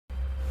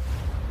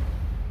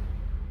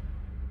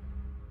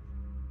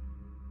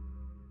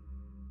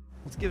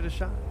Let's give it a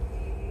shot.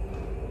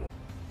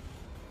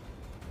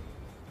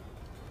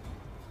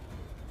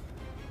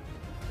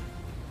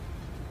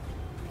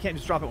 I can't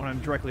just drop it when I'm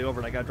directly over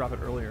it. I gotta drop it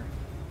earlier.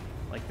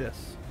 Like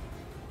this.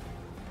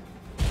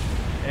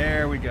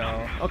 There we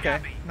go.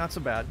 Okay, not so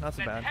bad, not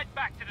so bad. Head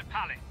back to the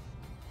palace.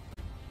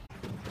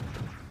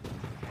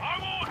 I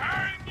will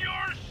hang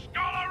your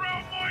skull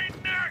around my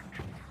neck.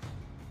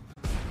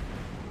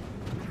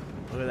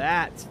 Look at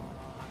that.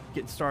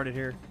 Getting started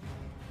here.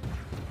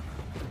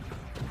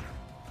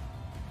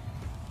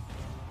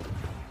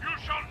 You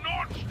shall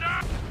not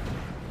stand.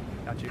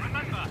 Got you.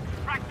 Remember,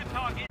 track the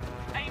target,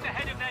 aim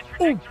ahead of their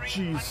trajectory,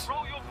 and jeez.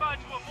 roll your bird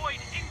to avoid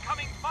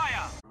incoming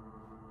fire.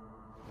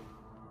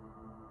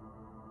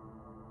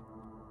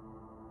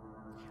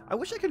 I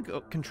wish I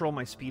could control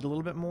my speed a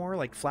little bit more,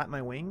 like flap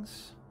my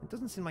wings. It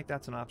doesn't seem like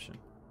that's an option.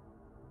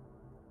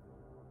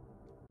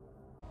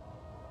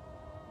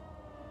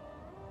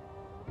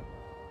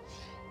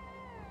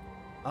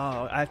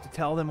 Oh, I have to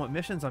tell them what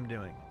missions I'm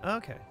doing.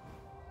 Okay.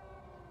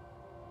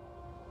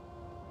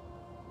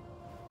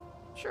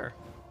 Sure.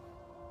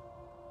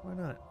 Why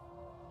not?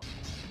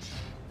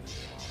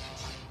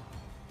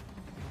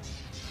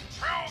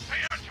 Filthy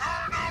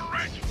eternal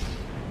rich.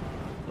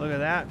 Look at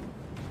that.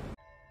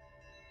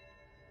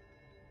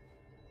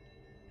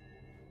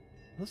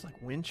 Those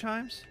like wind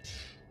chimes?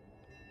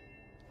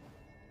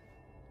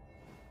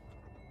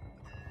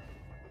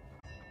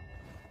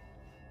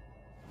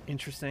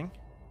 Interesting.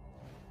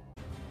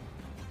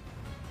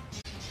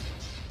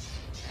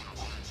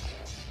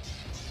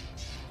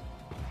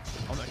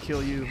 I'll not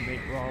kill you,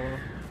 mate Rollo.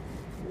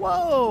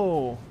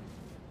 Whoa!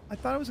 I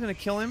thought I was gonna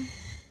kill him.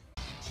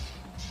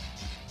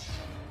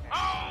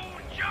 Oh,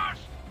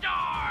 just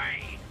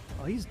die!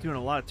 Oh, he's doing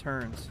a lot of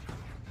turns.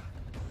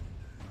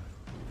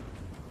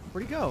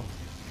 Where'd he go?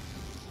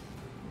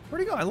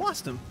 Where'd he go? I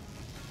lost him.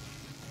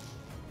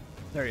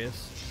 There he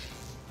is.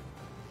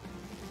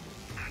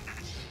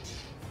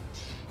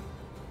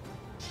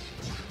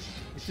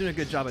 He's doing a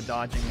good job of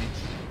dodging me.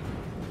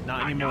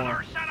 Not anymore.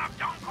 Another set of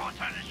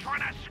Dunkeltons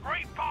trying to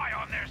scrape by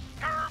on their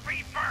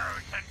scurvy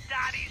birds and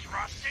Daddy's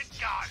rusted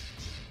gun.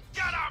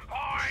 Get 'em,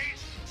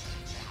 boys!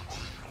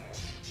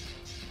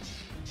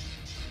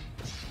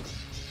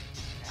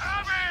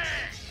 Heavy!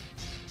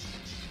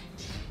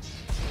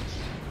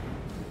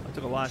 I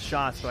took a lot of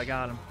shots, but I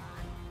got him.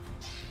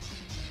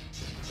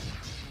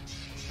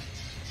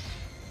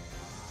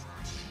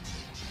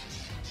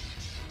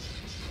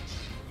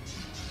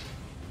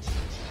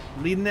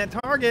 Leading that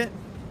target.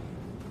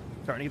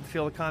 Starting to get the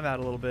feel of combat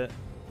a little bit.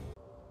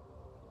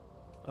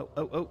 Oh,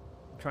 oh, oh.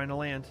 I'm trying to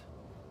land.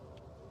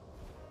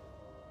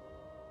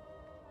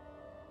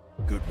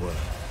 Good work.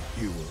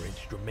 You were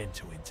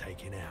instrumental in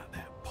taking out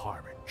that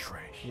pirate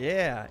trash.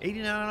 Yeah,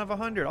 89 out of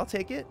 100. I'll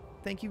take it.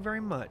 Thank you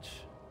very much.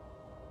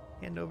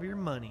 Hand over your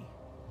money.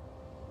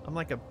 I'm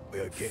like a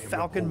We are getting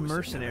Falcon reports of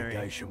mercenary.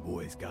 navigation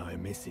buoys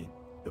going missing.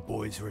 The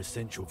buoys are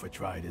essential for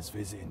traders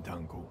visiting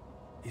Dunkel.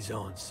 These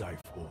aren't safe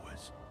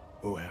waters.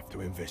 We'll have to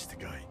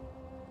investigate.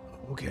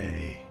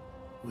 Okay,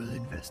 we'll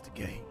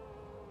investigate.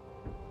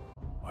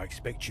 I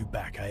expect you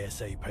back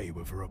ASAP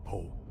with a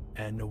report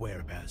and the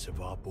whereabouts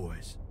of our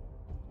boys.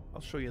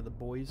 I'll show you the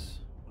boys.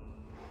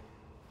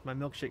 My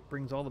milkshake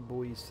brings all the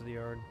boys to the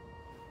yard.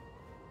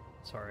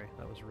 Sorry,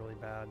 that was really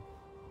bad.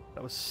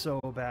 That was so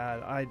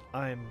bad.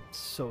 I'm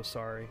so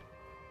sorry.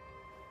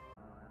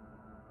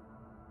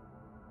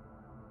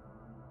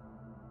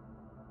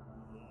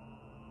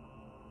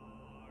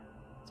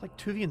 It's like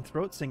Tuvian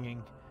throat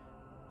singing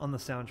on the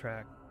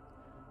soundtrack.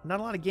 Not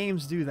a lot of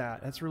games do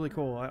that. That's really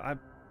cool. I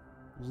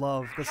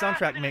love the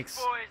soundtrack. Makes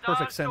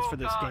perfect sense for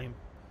this game.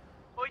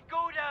 I'd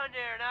go down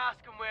there and ask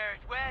him where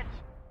it went,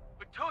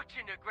 but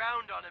touching the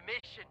ground on a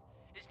mission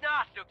is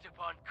not looked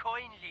upon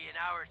kindly in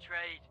our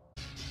trade.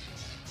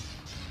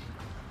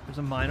 There's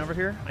a mine over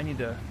here. I need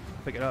to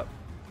pick it up.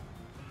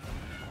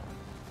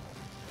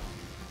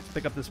 Let's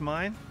pick up this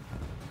mine.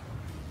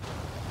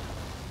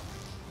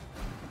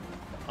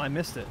 I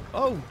missed it.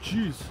 Oh,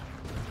 jeez.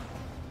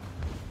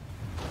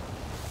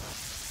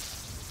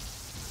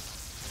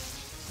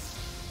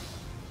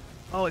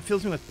 Oh, it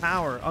fills me with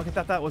power. Okay, I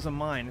thought that was a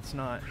mine. It's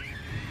not.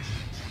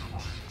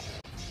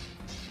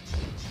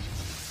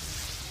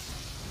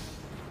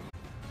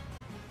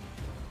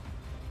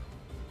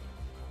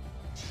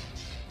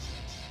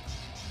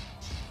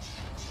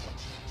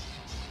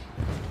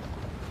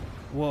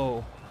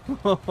 Whoa.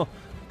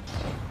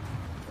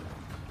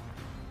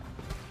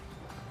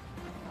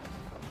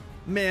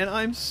 Man,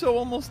 I'm so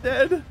almost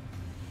dead.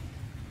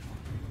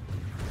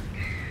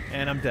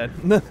 And I'm dead.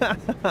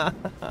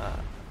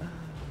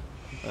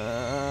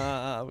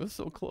 I was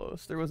so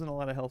close. There wasn't a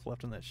lot of health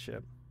left on that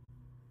ship.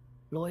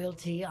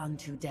 Loyalty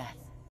unto death.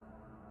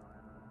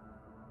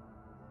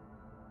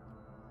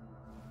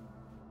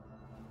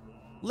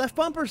 Left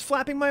bumper's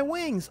flapping my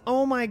wings.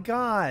 Oh my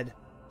god.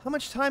 How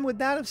much time would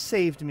that have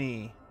saved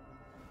me?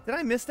 Did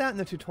I miss that in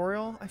the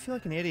tutorial? I feel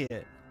like an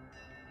idiot.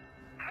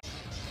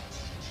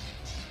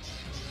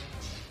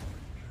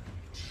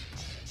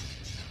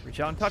 Reach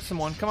out and touch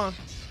someone. Come on.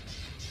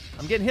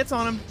 I'm getting hits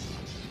on him.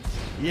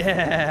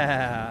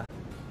 Yeah.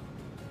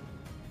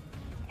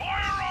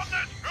 Fire on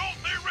this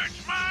filthy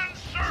rich man's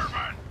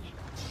servant!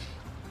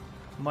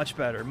 Much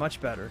better,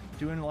 much better.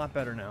 Doing a lot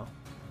better now.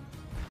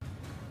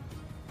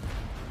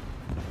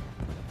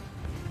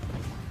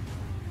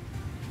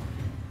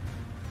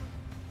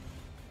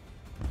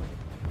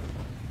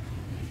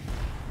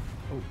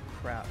 Oh,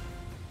 crap.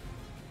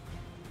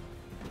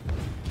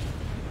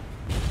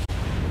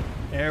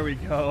 There we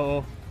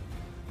go.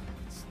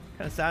 It's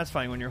kind of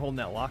satisfying when you're holding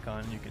that lock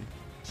on. You can...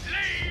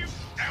 Leave,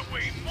 and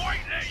we might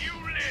let you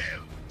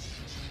live!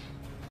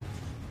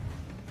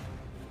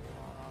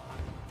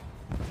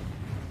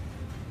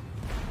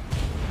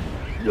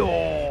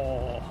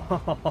 No!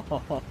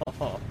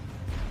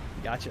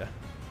 Gotcha.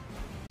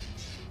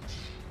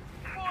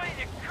 Boy,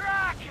 the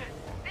Kraken!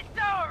 It's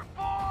our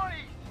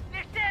boys!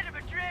 They set him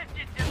adrift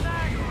in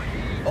tobacco.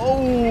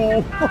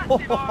 Oh!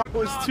 I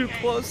was too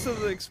close to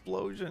the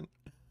explosion.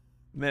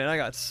 Man, I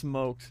got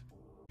smoked.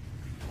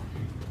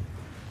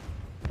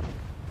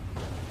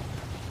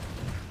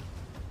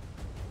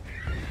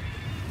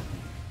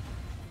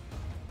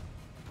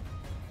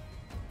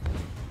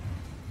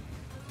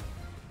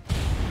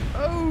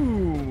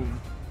 Oh!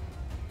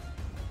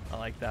 I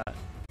like that.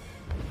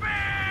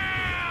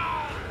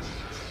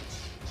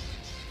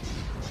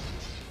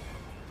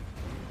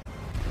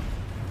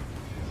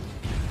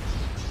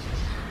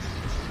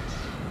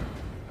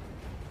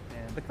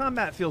 Man, the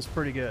combat feels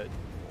pretty good.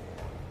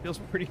 Feels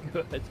pretty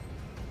good.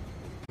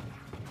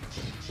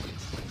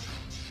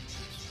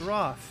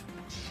 Rough.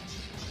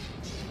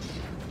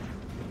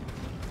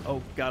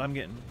 Oh god, I'm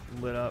getting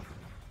lit up.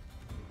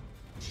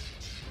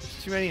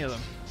 There's too many of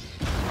them.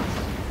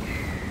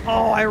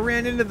 Oh, I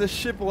ran into the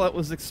ship while it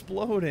was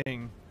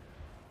exploding.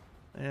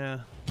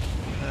 Yeah,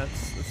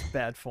 that's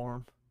bad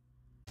form.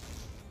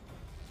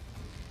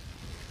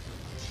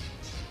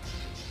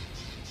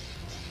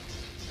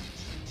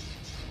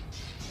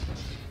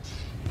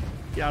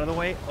 Get out of the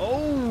way.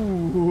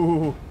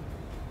 Oh!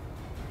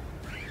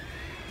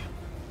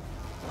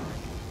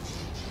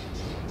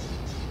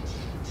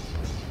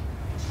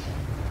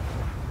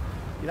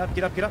 Get up,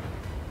 get up, get up.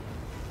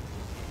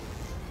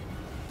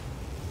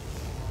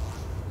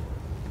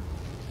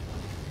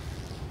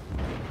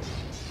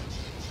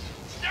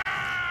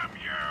 Damn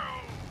you!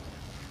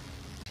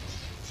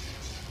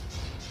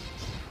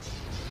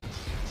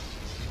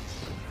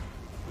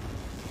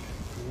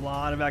 A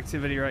lot of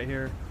activity right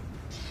here.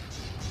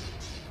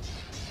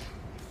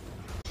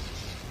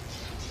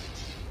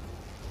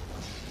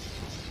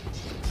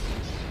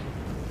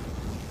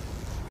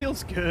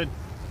 Feels good.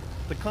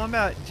 The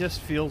combat just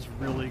feels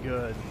really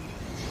good.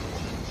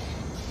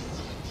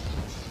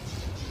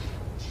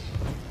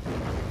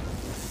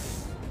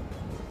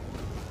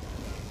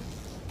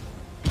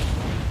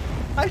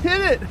 I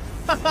hit it!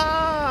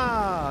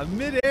 Haha!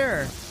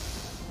 Mid-air.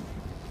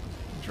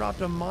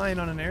 Dropped a mine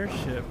on an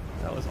airship.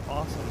 That was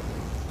awesome.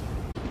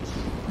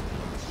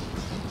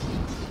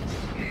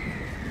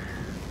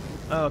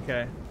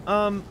 Okay.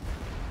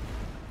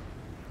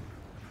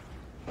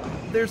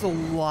 There's a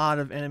lot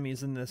of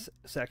enemies in this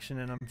section,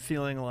 and I'm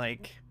feeling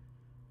like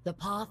The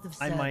path of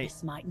I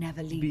service might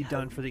never lead be home.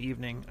 done for the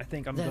evening. I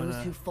think I'm Those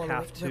gonna who follow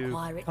have it to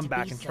require it come to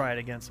back be and so. try it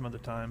again some other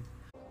time.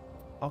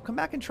 I'll come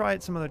back and try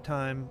it some other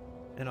time,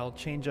 and I'll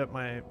change up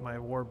my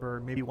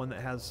warbird, maybe one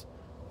that has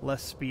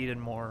less speed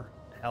and more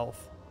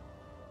health,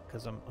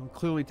 because I'm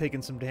clearly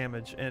taking some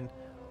damage, and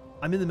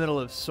I'm in the middle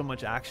of so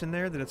much action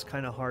there that it's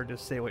kind of hard to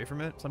stay away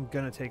from it, so I'm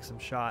gonna take some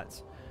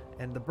shots.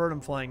 And the bird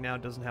I'm flying now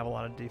doesn't have a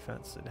lot of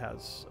defense. It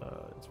has,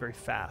 it's very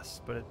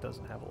fast, but it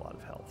doesn't have a lot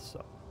of health,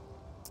 so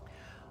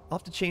I'll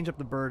have to change up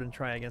the bird and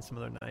try again some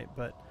other night,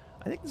 but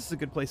I think this is a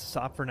good place to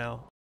stop for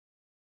now.